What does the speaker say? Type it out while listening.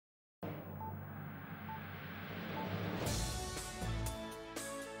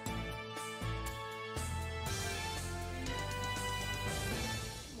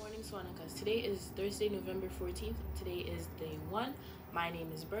Today is Thursday, November 14th. Today is day 1. My name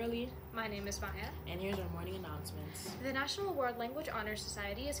is Burley. My name is Maya. And here's our morning announcements. The National World Language Honor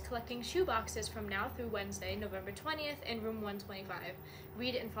Society is collecting shoe boxes from now through Wednesday, November 20th in room 125.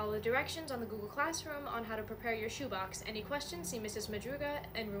 Read and follow the directions on the Google Classroom on how to prepare your shoebox. Any questions, see Mrs. Madruga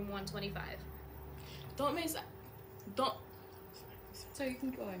in room 125. So you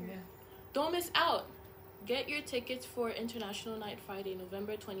can go in, yeah. Don't miss out. Get your tickets for International Night Friday,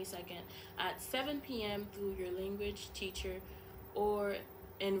 November 22nd at 7 p.m. through your language teacher or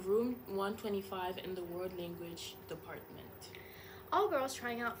in room 125 in the World Language Department. All girls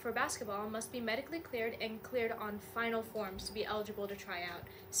trying out for basketball must be medically cleared and cleared on final forms to be eligible to try out.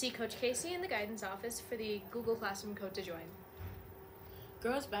 See Coach Casey in the guidance office for the Google Classroom code to join.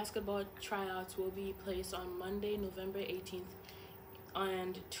 Girls basketball tryouts will be placed on Monday, November 18th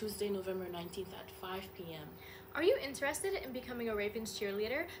and Tuesday, November 19th at 5 p.m. Are you interested in becoming a Ravens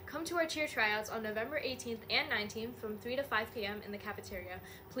cheerleader? Come to our cheer tryouts on November 18th and 19th from 3 to 5 p.m. in the cafeteria.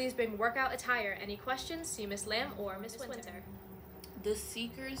 Please bring workout attire. Any questions, see Miss Lamb or Miss Winter. The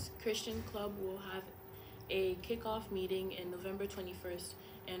Seekers Christian Club will have a kickoff meeting in November 21st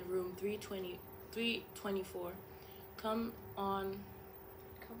in room 324. Come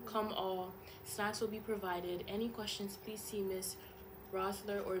all. Snacks will be provided. Any questions, please see Miss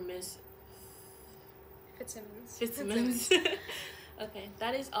Rosler or Miss Fitzsimmons. Okay,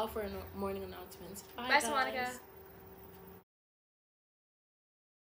 that is all for our morning announcements. Bye Bye, guys. Monica.